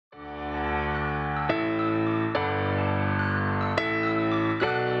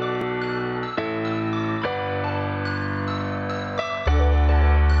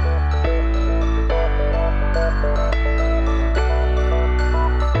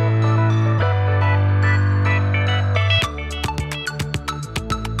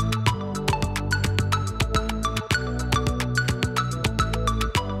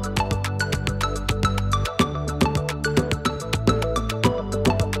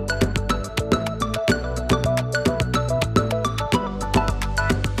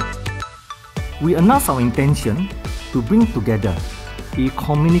we announced our intention to bring together a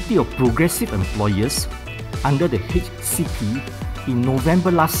community of progressive employers under the HCP in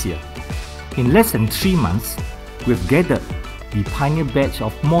November last year. In less than 3 months, we've gathered the pioneer batch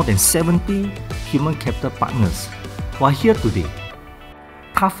of more than 70 human capital partners who are here today.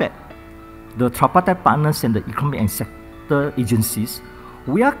 TAFED, the tripartite partners and the economic and sector agencies,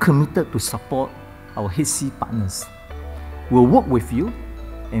 we are committed to support our HC partners. We'll work with you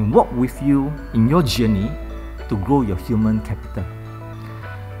and walk with you in your journey to grow your human capital.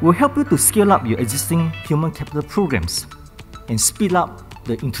 We'll help you to scale up your existing human capital programs and speed up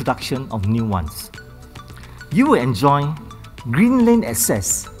the introduction of new ones. You will enjoy green lane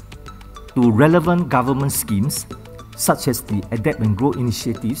access to relevant government schemes such as the Adapt and Grow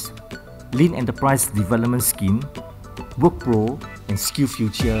initiatives, Lean Enterprise Development Scheme, WorkPro and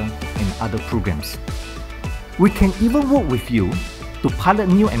SkillFuture and other programs. We can even work with you to pilot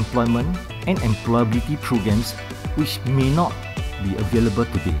new employment and employability programs which may not be available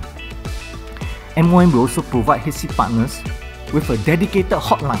today. MOM will also provide HC partners with a dedicated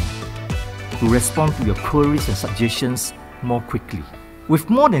hotline to respond to your queries and suggestions more quickly. With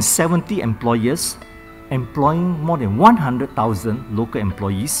more than 70 employers employing more than 100,000 local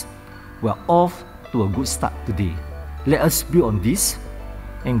employees, we are off to a good start today. Let us build on this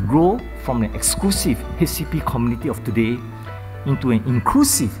and grow from an exclusive HCP community of today into an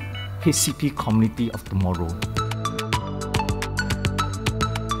inclusive HCP community of tomorrow.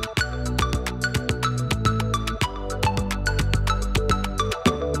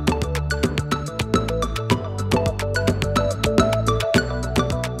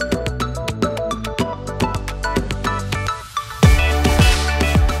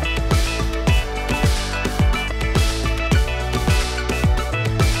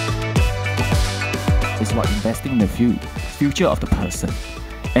 Is about investing in the future of the person.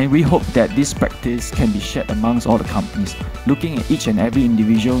 And we hope that this practice can be shared amongst all the companies, looking at each and every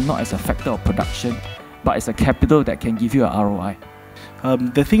individual not as a factor of production, but as a capital that can give you a ROI.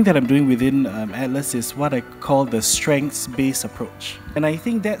 The thing that I'm doing within Atlas is what I call the strengths-based approach. And I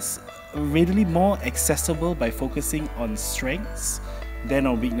think that's readily more accessible by focusing on strengths than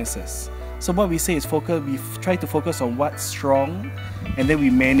on weaknesses. So what we say is we try to focus on what's strong and then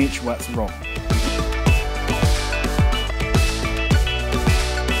we manage what's wrong.